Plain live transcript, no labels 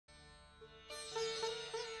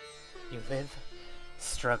You live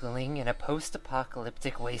struggling in a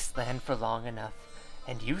post-apocalyptic wasteland for long enough,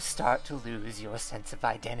 and you start to lose your sense of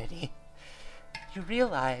identity. You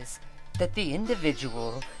realize that the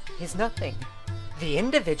individual is nothing. The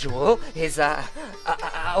individual is a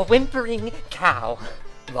whimpering cow.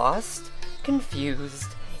 Lost,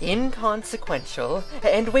 confused, inconsequential,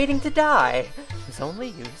 and waiting to die, whose only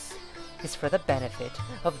use is for the benefit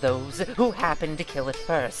of those who happen to kill it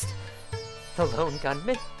first. The lone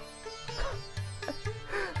gunman?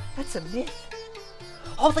 That's a myth.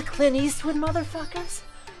 All the Clint Eastwood motherfuckers?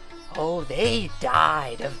 Oh, they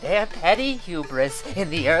died of their petty hubris in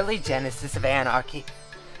the early genesis of anarchy.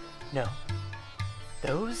 No.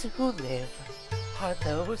 Those who live are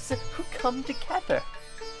those who come together.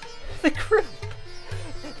 The group.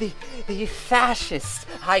 The fascist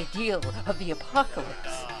ideal of the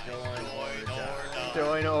apocalypse.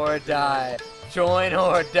 Join or die. Join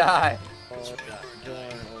or die.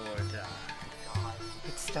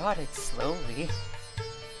 It started slowly.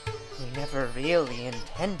 We never really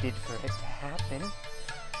intended for it to happen.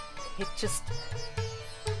 It just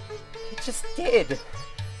did.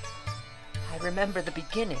 I remember the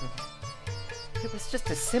beginning. It was just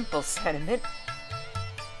a simple sentiment.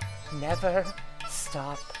 Never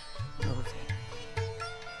stop moving.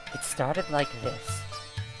 It started like this.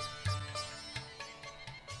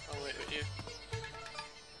 I'll wait with you.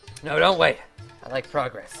 No, don't wait. I like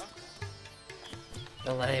progress.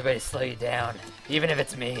 Don't let anybody slow you down, even if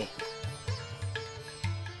it's me.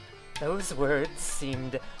 Those words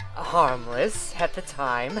seemed harmless at the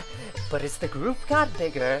time, but as the group got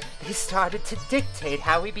bigger, they started to dictate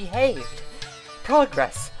how we behaved.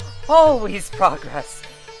 Progress. Always progress.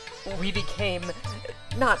 We became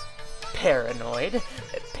not paranoid.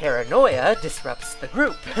 Paranoia disrupts the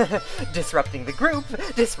group. Disrupting the group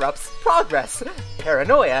disrupts progress.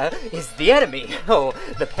 Paranoia is the enemy. Oh,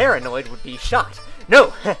 the paranoid would be shot.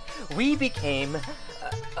 No, we became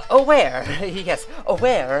aware. Yes,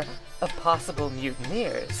 aware of possible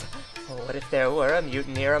mutineers. What if there were a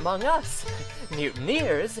mutineer among us?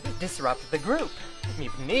 Mutineers disrupt the group.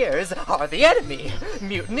 Mutineers are the enemy.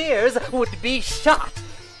 Mutineers would be shot.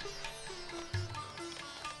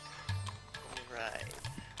 Right.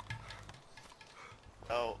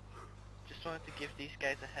 Oh, just wanted to give these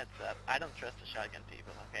guys a heads up. I don't trust the shotgun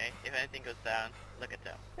people, okay? If anything goes down, look at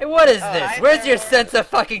them. Hey, what is this? Where's your sense of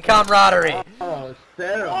fucking camaraderie? Oh,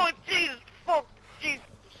 Sarah. Oh, Jesus! Fuck! Jesus!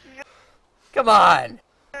 Come on!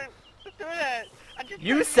 Don't do that!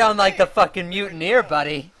 You sound like the fucking mutineer,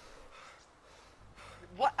 buddy.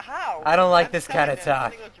 What? How? I don't like I'm this telling kind of them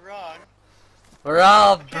talk. something was wrong. We're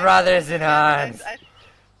all brothers in arms.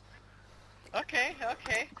 Okay.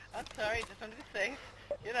 I'm sorry. Just wanted to say,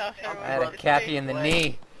 you know, I had to cap you in the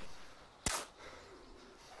knee.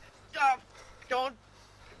 Stop! Don't.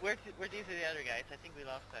 Where these are the other guys? I think we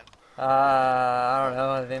lost them. I don't know.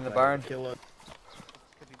 Are they in the barn? Kill it.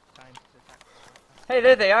 Hey,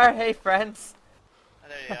 there they are. Hey, friends. Oh,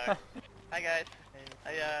 there you are. Hi guys.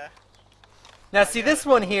 Now, see, this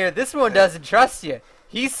one here, this one doesn't trust you.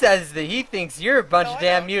 He says that he thinks you're a bunch of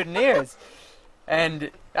damn mutineers. And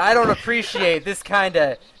I don't appreciate this kind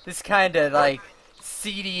of, like,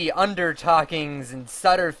 seedy under-talkings and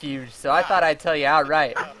subterfuge, so I thought I'd tell you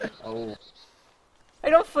outright. Oh.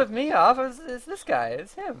 Hey, don't flip me off. It's this guy.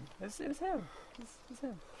 It's him. It's him. It's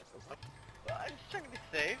him. Well, I'm just trying to be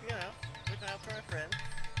safe, you know. Looking out for my friends.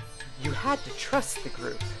 You had to trust the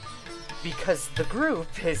group. Because the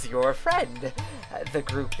group is your friend. The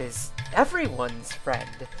group is everyone's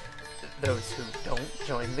friend. Those who don't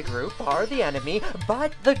join the group are the enemy,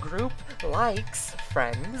 but the group likes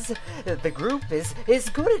friends. The group is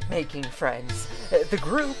good at making friends. The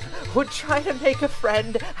group would try to make a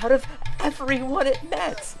friend out of everyone it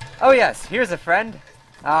met. Oh yes, here's a friend.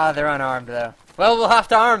 Ah, they're unarmed though. Well, we'll have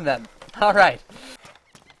to arm them. Alright.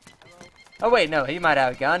 Oh wait, no, he might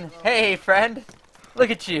have a gun. Hey, friend. Look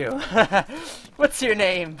at you. What's your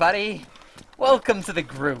name, buddy? Welcome to the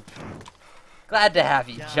group. Glad to have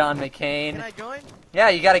you, John McCain. Can I join? Yeah,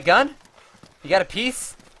 you got a gun? You got a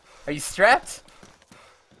piece? Are you strapped?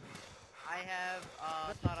 I have,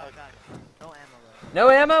 not a gun. No ammo though. No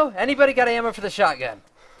ammo? Anybody got ammo for the shotgun?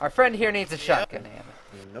 Our friend here needs a shotgun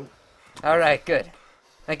ammo. Nope. Alright, good.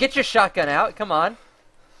 Now get your shotgun out, come on.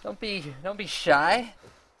 Don't be shy.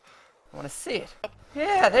 I want to see it.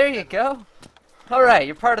 Yeah, there you go. Alright,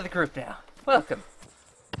 you're part of the group now. Welcome.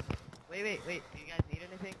 Wait. Do you guys need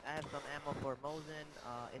anything? I have some ammo for Mosin,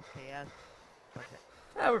 SKS.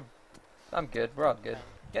 Okay. I'm good. We're all good.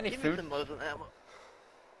 Got any Give food? me some Mosin ammo.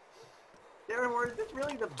 Darren, is this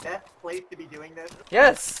really the best place to be doing this?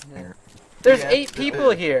 Yes. There's 8 people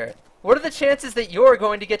here. What are the chances that you're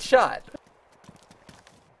going to get shot?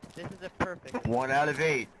 This is a perfect. 1 out of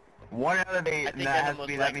 8. 1 out of 8, I and think that I'm has the to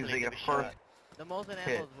be, most that means likely they to get be first. shot. The Mosin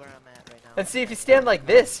Hit. ammo is where I'm at right now. And see, if you stand like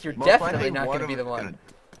this, you're Most definitely likely not going to of be the us is one. gonna-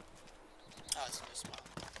 Oh, it's just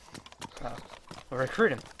Oh, we'll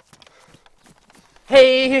recruit him.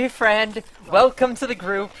 Hey, friend. Welcome to the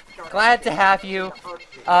group. Glad to have you.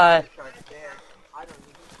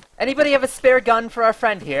 Anybody have a spare gun for our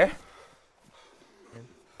friend here?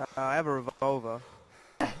 I have a revolver.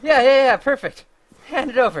 Yeah, perfect. Hand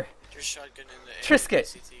it over. Your shotgun in the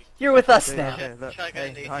Trisket, you're with us Hey, now. hey, look, Shotgun hey,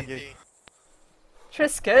 in behind you. ATT.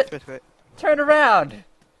 Trisket, Twist it. turn around.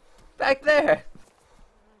 Back there.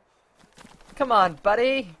 Come on,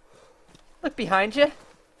 buddy. Look behind you.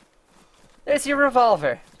 There's your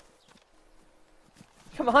revolver.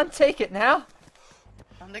 Come on, take it now.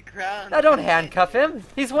 On the ground. Now don't handcuff him.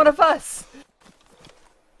 He's one of us.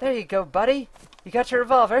 There you go, buddy. You got your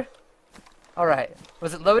revolver. Alright.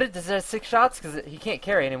 Was it loaded? Does it have 6 shots? Because he can't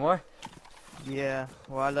carry anymore. Yeah,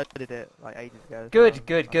 well I loaded it like ages ago. Good, so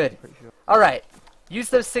good, I'm good. pretty sure. Alright. Use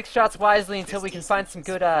those 6 shots wisely until we can find some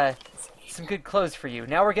good clothes for you.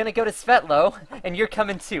 Now we're gonna go to Svetlo, and you're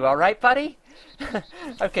coming too, alright, buddy?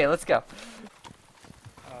 Okay, let's go.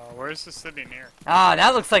 Where's the city near? Ah,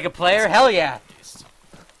 that looks like a player. Hell yeah.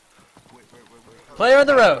 Player on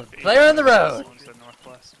the road. Player on the road. One's the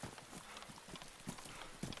northwest.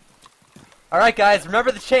 Alright, guys,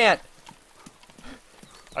 remember the chant.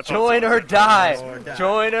 I thought Join someone or said die. northwest.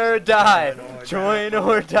 Join or die. Join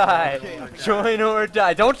or die. Join or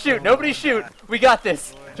die. Don't shoot. Nobody shoot. We got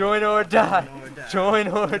this. Join or die. Join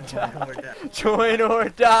or die. Join or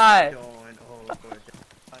die.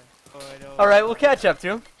 Alright, we'll catch up to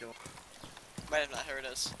him. Might have not heard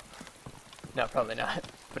us. No, probably not.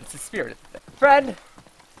 But it's the spirit of the thing. Friend!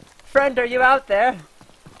 Friend, are you out there?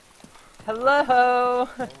 Hello?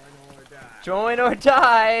 Join or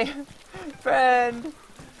die. Friend!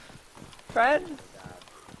 Friend?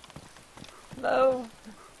 Hello?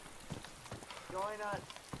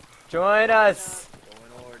 Join us!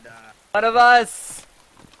 One of us!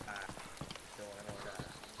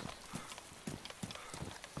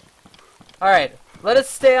 Alright, let us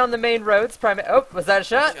stay on the main roads. Oh, was that a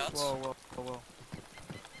shot? Shots? Whoa.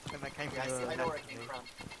 And that came from I know where it came from.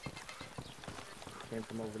 Came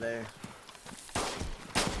from over there.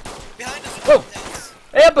 Behind us! Whoa! Yes.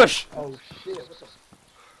 Ambush! Oh shit, what the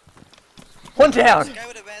One down! There's a guy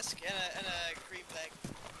with a mask and a green flag.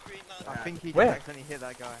 Green I think he just Where? accidentally hit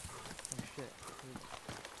that guy. Oh shit.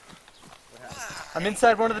 I'm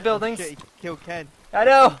inside one of the buildings. Shit, he killed Ken. I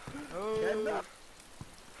know! Oh.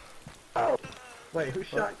 Oh! Wait, who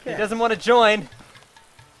shot He Ken? doesn't want to join.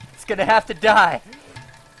 He's gonna have to die.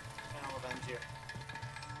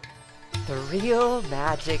 The real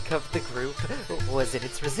magic of the group was in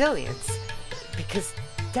its resilience, because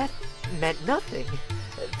death meant nothing.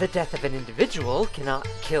 The death of an individual cannot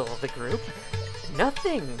kill the group.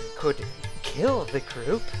 Nothing could kill the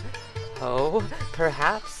group. Oh,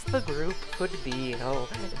 perhaps the group could be,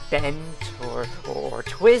 bent or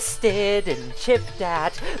twisted and chipped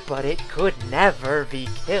at, but it could never be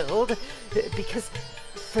killed, because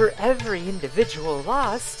for every individual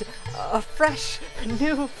lost, a fresh,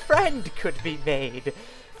 new friend could be made.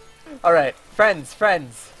 Alright, friends.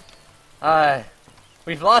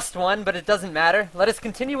 We've lost one, but it doesn't matter. Let us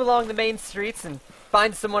continue along the main streets and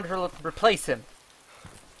find someone to replace him.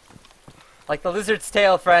 Like the lizard's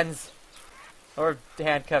tail, friends. Or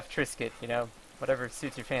handcuff Trisket, whatever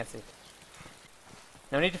suits your fancy.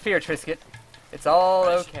 No need to fear, Trisket. It's all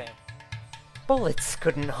okay. Bullets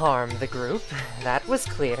couldn't harm the group, that was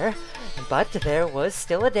clear. But there was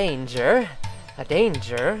still a danger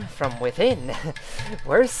from within.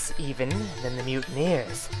 Worse even than the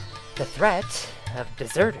mutineers. The threat of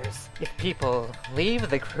deserters. If people leave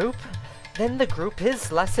the group, then the group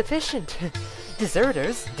is less efficient.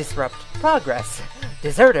 Deserters disrupt progress.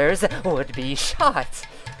 Deserters would be shot.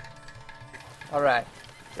 Alright.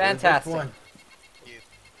 Fantastic. One.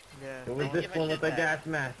 Yeah. It was this one with the gas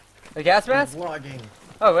mask. The gas mask? He's logging.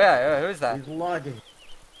 Oh yeah, who's that? He's logging.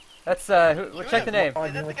 That's check the name.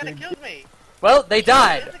 That's the guy that killed me. Well, they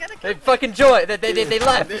died. That's the guy that They killed me. fucking joined. They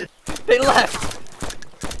left. They left.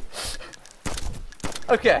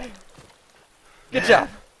 Okay. Good job.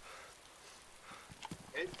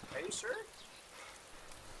 Are you sure?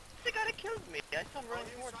 The guy that killed me. I saw him running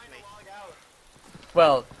towards me.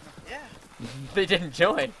 Well, Yeah. they didn't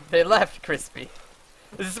join. They left, Crispy.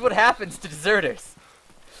 This is what happens to deserters.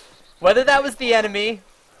 Whether that was the enemy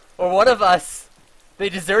or one of us, they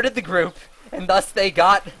deserted the group, and thus they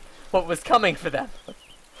got what was coming for them.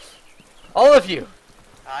 All of you,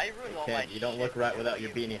 I ruined all my Can't, you don't look shit right for without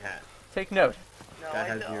your you. beanie hat. Take note. No, That I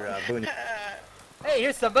has don't. your boonie. Hey,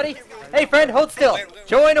 here's somebody. Hey, friend, hold still.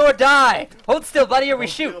 Join or die. Hold still, buddy, or we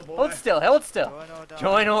shoot. Hold still. Hold still.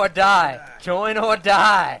 Join or die. Join or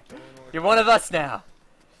die. You're one of us now.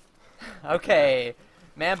 Okay,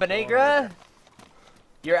 Mamba Negra,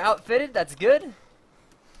 you're outfitted. That's good.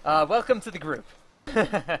 Welcome to the group.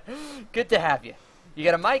 Good to have you. You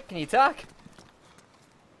got a mic? Can you talk?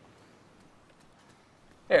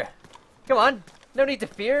 Here, come on. No need to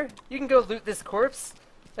fear. You can go loot this corpse.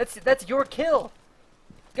 That's your kill.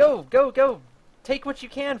 Go, go, go. Take what you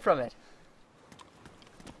can from it.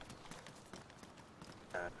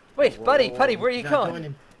 Wait, buddy, where are you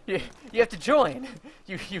going? You have to join.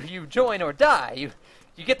 You join or die.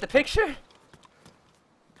 You get the picture?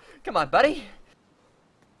 Come on, buddy.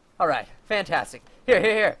 All right, fantastic.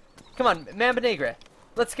 Here. Come on, Mamba Negra.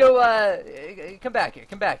 Let's go. Come back here.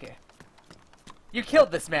 Come back here. You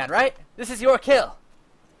killed this man, right? This is your kill.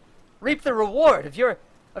 Reap the reward of your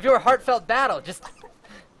heartfelt battle. Just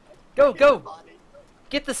go.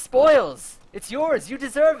 Get the spoils. It's yours. You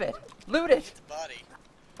deserve it. Loot it. The body.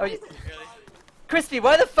 Oh, you, Really? Crispy,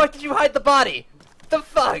 why the fuck did you hide the body? The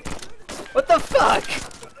fuck? What the fuck?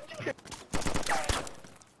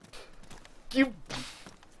 You...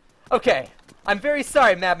 Okay, I'm very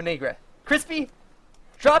sorry, Mamba Negra. Crispy,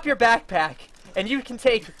 drop your backpack, and you can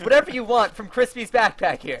take whatever you want from Crispy's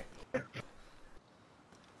backpack here.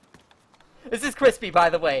 This is Crispy, by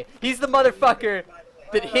the way. He's the motherfucker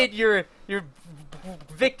that hid your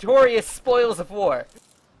victorious spoils of war.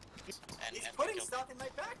 He's putting stuff in my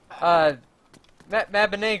backpack.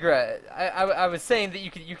 Mamba Negra, I was saying that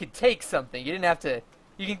you could take something. You didn't have to.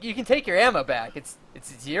 You can take your ammo back. It's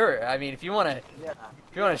your. I mean, if you wanna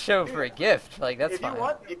show for a gift, like that's fine.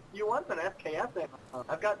 If you want some SKS ammo,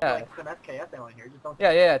 I've got like some SKS ammo in here. Just don't.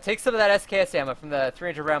 Yeah. Take some of that SKS ammo from the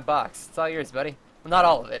 300 round box. It's all yours, buddy. Well, not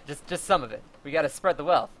all of it. Just some of it. We gotta spread the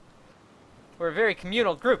wealth. We're a very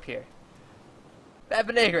communal group here.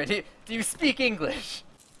 Mamba Negra, do you speak English?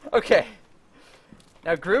 Okay.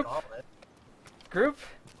 Now, group,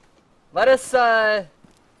 let us,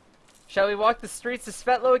 shall we walk the streets of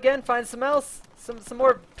Svetlo again? Find some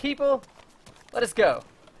more people? Let us go.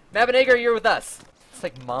 Mamba Negra, you're with us. It's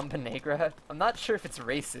like Mamba Negra. I'm not sure if it's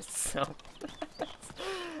racist, so...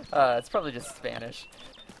 it's probably just Spanish.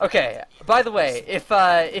 Okay, by the way, if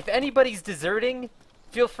anybody's deserting,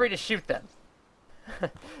 feel free to shoot them.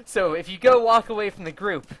 So, if you go walk away from the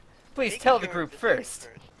group, please tell the group first.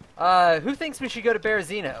 Who thinks we should go to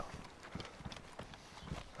Berezino?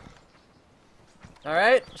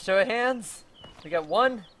 Alright, show of hands. We got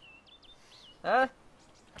one. Huh?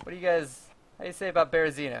 What do you guys, how do you say about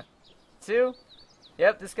Berezino? Two?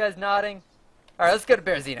 Yep, this guy's nodding. Alright, let's go to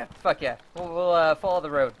Berezino. Fuck yeah. We'll follow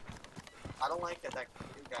the road. I don't like that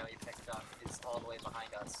new guy we picked up is all the way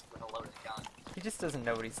behind us with a loaded gun. He just doesn't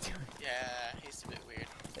know what he's doing. Yeah, he's a bit weird.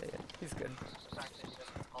 Yeah, he's good. The fact that he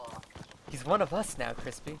doesn't talk. He's one of us now,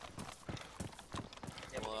 Crispy.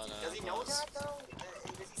 Yeah, but does he know that though?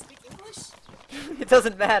 Does he speak English? It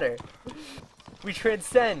doesn't matter. We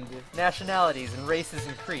transcend nationalities and races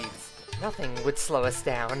and creeds. Nothing would slow us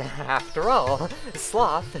down. After all,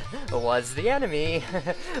 sloth was the enemy.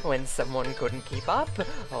 When someone couldn't keep up,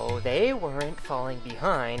 oh, they weren't falling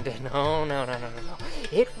behind. No.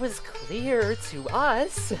 It was clear to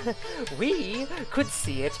us. We could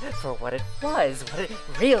see it for what it was, what it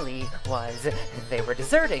really was. They were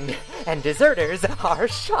deserting, and deserters are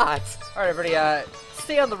shot. Alright, everybody,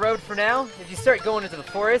 stay on the road for now. If you start going into the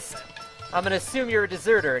forest, I'm gonna assume you're a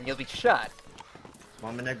deserter and you'll be shot.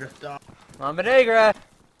 Mamba Negra, stop. Mamba Negra!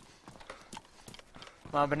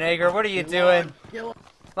 Mamba Negra, what are you doing?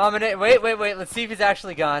 Mamba Negra, wait, let's see if he's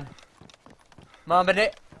actually gone. Mamba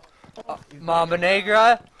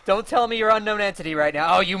Negra, don't tell me you're unknown entity right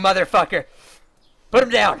now. Oh, you motherfucker! Put him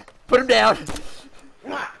down! Put him down!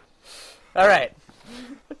 Alright.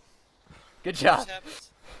 Good job.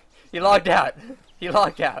 He logged out. He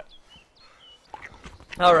logged out.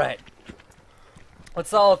 Alright.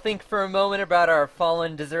 Let's all think for a moment about our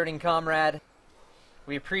fallen, deserting comrade.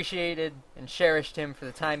 We appreciated and cherished him for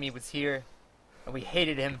the time he was here, and we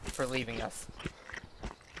hated him for leaving us.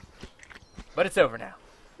 But it's over now.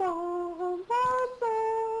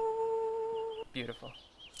 Beautiful.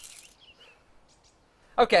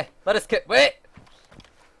 Okay, let us wait!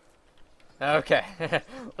 Okay.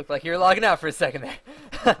 Looked like you were logging out for a second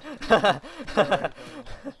there.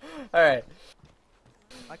 Alright.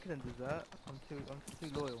 I couldn't do that. I'm too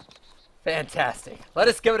loyal. Fantastic. Let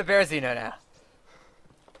us go to Berezino now.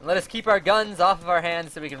 And let us keep our guns off of our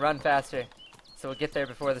hands so we can run faster. So we'll get there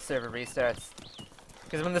before the server restarts.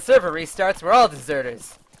 Because when the server restarts, we're all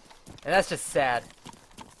deserters. And that's just sad.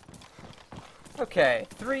 Okay,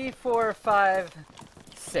 3, 4, 5,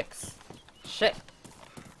 6. Shit.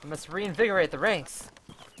 I must reinvigorate the ranks.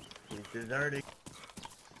 He's deserting.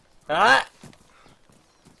 Ah!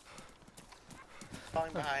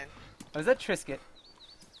 Falling behind. Oh, is that Trisket?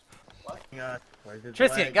 Where's his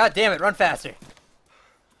Trisket, leg? god damn it, run faster.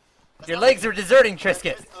 Your legs are deserting,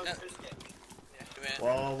 Trisket. Oh, Trisket. Yeah, come in.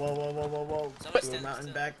 Whoa, whoa, whoa, whoa, whoa, whoa. Somebody Blue stand Mountain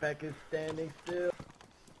still. backpack is standing still.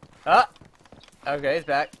 Ah! Okay, he's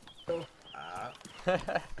back. Ah, never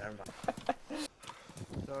mind.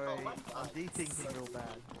 Sorry, my God. these things can go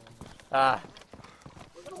bad. Ah.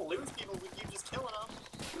 We're gonna lose people if we keep just killing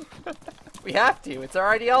them. We have to, it's our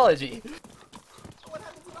ideology. What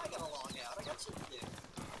happens when I get a long out? I got shit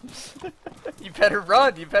to do. You better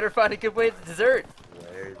run, you better find a good way to desert.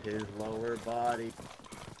 Where's his lower body?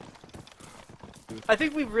 I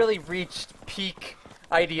think we really reached peak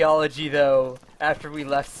ideology, though, after we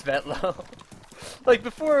left Svetlo. Like,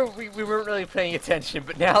 before, we weren't really paying attention,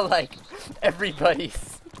 but now, like,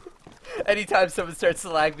 everybody's... Anytime someone starts to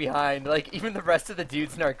lag behind, like, even the rest of the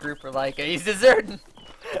dudes in our group are like, he's deserting!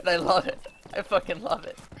 And I love it. I fucking love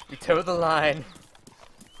it. We toe the line.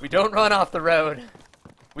 We don't run off the road.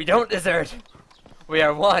 We don't desert. We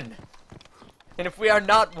are one. And if we are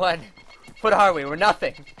not one, what are we? We're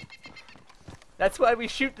nothing. That's why we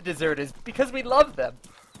shoot the deserters, because we love them.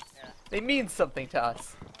 Yeah. They mean something to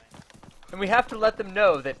us. And we have to let them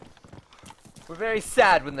know that we're very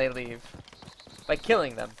sad when they leave, by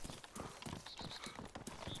killing them.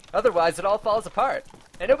 Otherwise, it all falls apart.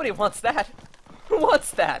 And nobody wants that. Who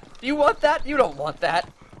wants that? Do you want that? You don't want that.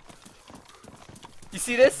 You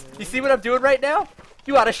see this? You see what I'm doing right now?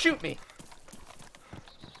 You ought to shoot me.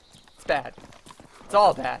 It's bad. It's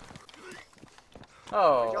all bad.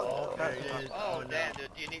 Oh. Oh, there it is. Oh, no. damn, dude.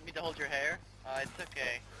 Do you need me to hold your hair? It's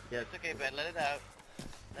okay. Yes. It's okay, Ben. Let it out.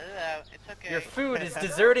 Let it out. It's okay. Your food is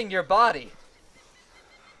deserting your body.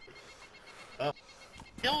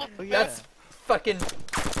 Kill him. Oh, yeah. That's fucking...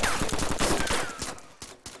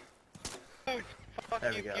 Fuck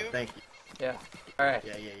There we you, go. you. Thank you. Yeah. Alright.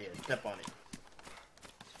 Yeah, yeah, yeah. Step on it.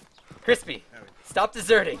 Crispy, There we go. stop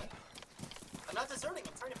deserting. I'm not deserting.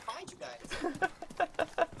 I'm trying to find you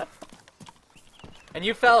guys. And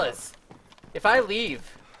you fellas, if I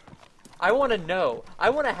leave, I want to know, I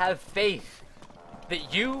want to have faith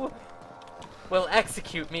that you will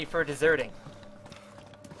execute me for deserting.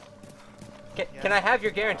 Can I have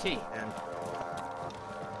your guarantee? And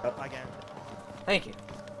Again. Thank you.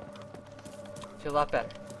 Feel a lot better.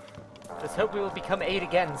 Let's hope we will become 8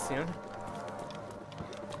 again soon.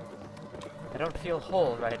 I don't feel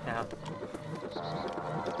whole right now.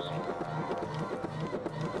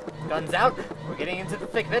 Guns out. We're getting into the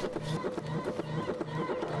thick of it.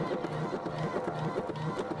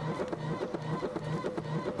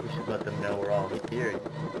 we should let them know we're all here.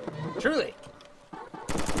 Truly.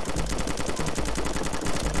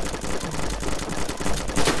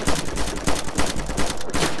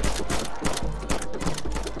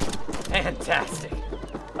 Fantastic.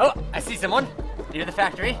 Oh, I see someone near the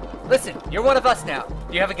factory. Listen, you're one of us now.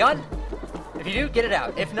 Do you have a gun? If you do, get it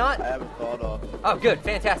out. If not... I haven't thought of. Oh, good.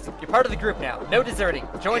 Fantastic. You're part of the group now. No deserting.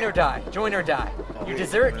 Join or die. Join or die. You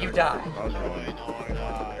desert, you die.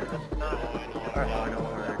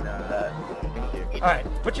 Alright,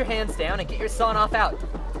 put your hands down and get your sawn off out.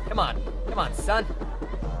 Come on. Come on, son.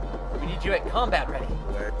 We need you at combat ready.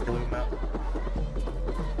 Where Blue Mountain?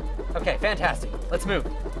 Okay, fantastic. Let's move.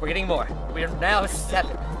 We're getting more. We are now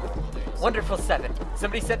 7. Wonderful 7.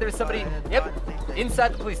 Somebody said there was somebody... Yep.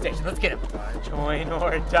 Inside the police station. Let's get him. Join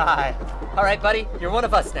or die. Alright, buddy. You're one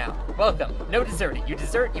of us now. Welcome. No deserting. You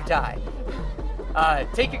desert, you die.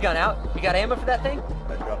 Take your gun out. You got ammo for that thing?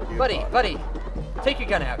 I dropped you. Buddy. Take your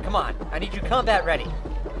gun out. Come on. I need you combat ready.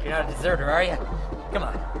 You're not a deserter, are you? Come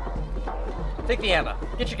on. Take the ammo.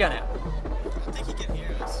 Get your gun out. I think he can hear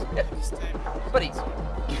us. Yeah. He's staying. Buddy.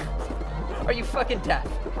 Are you fucking deaf?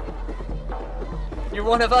 You're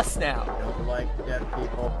one of us now. Don't like deaf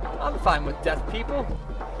people. I'm fine with deaf people.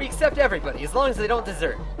 We accept everybody, as long as they don't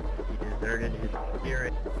desert. He deserted his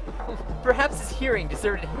hearing. Perhaps his hearing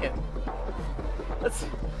deserted him. Let's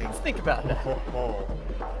think about that.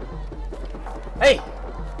 Hey!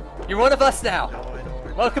 You're one of us now.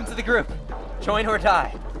 Welcome to the group. Join or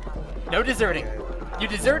die. No deserting. You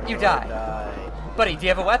desert, you die. Buddy, do you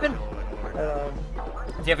have a weapon?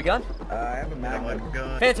 Do you have a gun? I have a magnum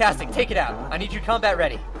gun. Fantastic, take it out. I need you combat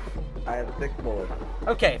ready. I have 6 bullets.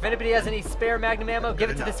 Okay, if anybody has any spare magnum ammo,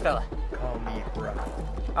 give it to this fella. Call me bro.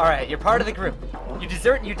 Alright, you're part of the group. You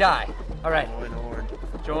desert and you die. Alright.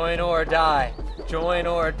 Join or die. Join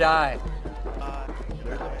or die.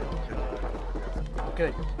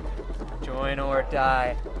 Good. Join or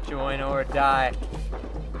die. Join or die.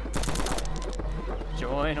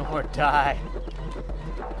 Join or die.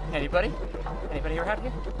 Anybody? Anybody around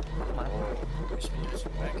here? Come on.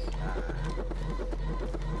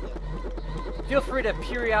 Feel free to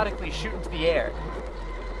periodically shoot into the air.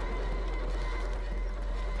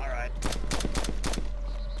 Alright.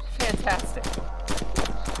 Fantastic.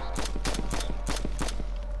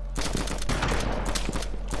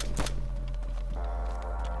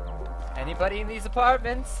 Anybody in these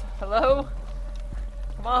apartments? Hello?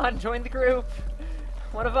 Come on, join the group.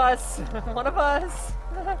 One of us. One of us.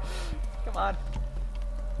 Come on.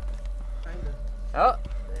 Oh.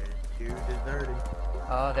 They're too deserted.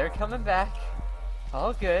 Oh, they're coming back.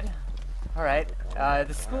 All good. Alright.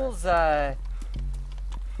 The school's,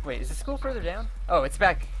 Wait, is the school further down? Oh, it's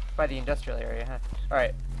back by the industrial area, huh?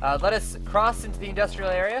 Alright. Let us cross into the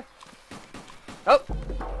industrial area. Oh!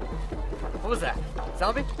 What was that?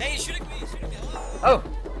 Zombie? Hey, he's shooting me! He's shooting me! Oh!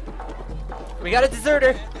 We got a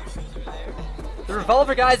deserter! The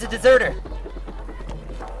revolver guy's a deserter!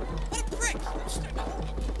 What a prick!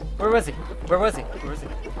 Where was he? Where was he? Where was he?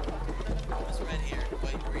 It's right here,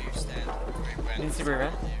 where you stand. You didn't see where he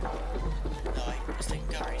ran? No, I was taking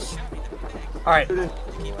cover. He shot me in the back. Alright.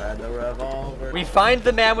 And the revolver. We find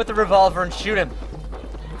the man with the revolver and shoot him.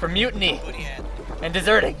 For mutiny. What he had? And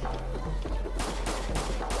deserting.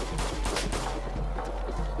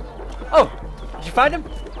 Oh! Did you find him?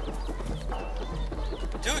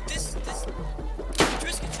 Dude, this...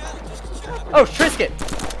 Trisket shot him, Trisket shot him. Oh, Trisket!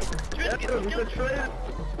 Who's the traitor?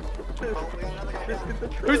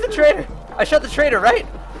 Who's the traitor? I shot the traitor, right?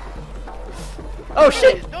 Oh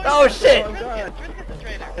shit! Oh shit! Trisket the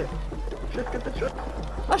traitor. Trisket the traitor.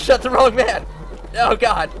 I shot the wrong man! Oh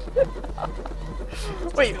god!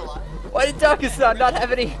 Wait, why did Dakusan not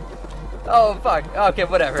have any... Oh fuck, okay,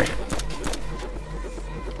 whatever.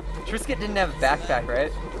 Trisket didn't have a backpack,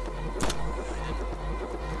 right?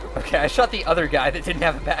 Okay, I shot the other guy that didn't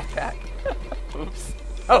have a backpack. Oops.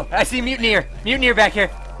 Oh, I see Mutineer! Mutineer back here!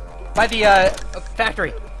 By the,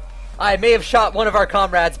 factory. I may have shot one of our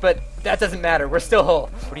comrades, but that doesn't matter. We're still whole.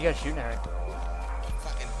 What are you guys shooting at?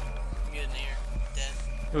 Fucking mutineer. Dead.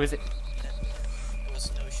 Who is it? Dead. It was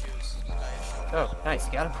no shoes. I shot him. Oh, nice.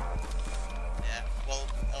 You got him? Yeah. Well,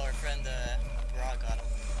 our friend, Bra got him.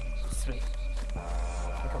 Sweet.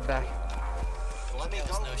 I'll come back. Let me There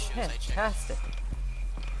was go. no shoes, I checked. Fantastic.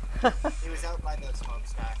 He was out by the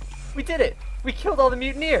smokestack. We did it! We killed all the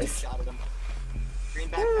mutineers! Shot at him. Green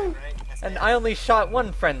backpack, right? That's And it. I only shot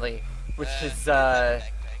one friendly, which is, Backpack.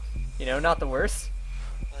 you know, not the worst.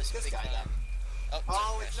 Well, it's This big guy fella. then. Oh, Oh,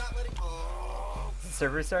 sorry, it's Crash. not letting. Oh. Does the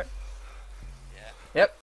server restart? Yeah. Yep.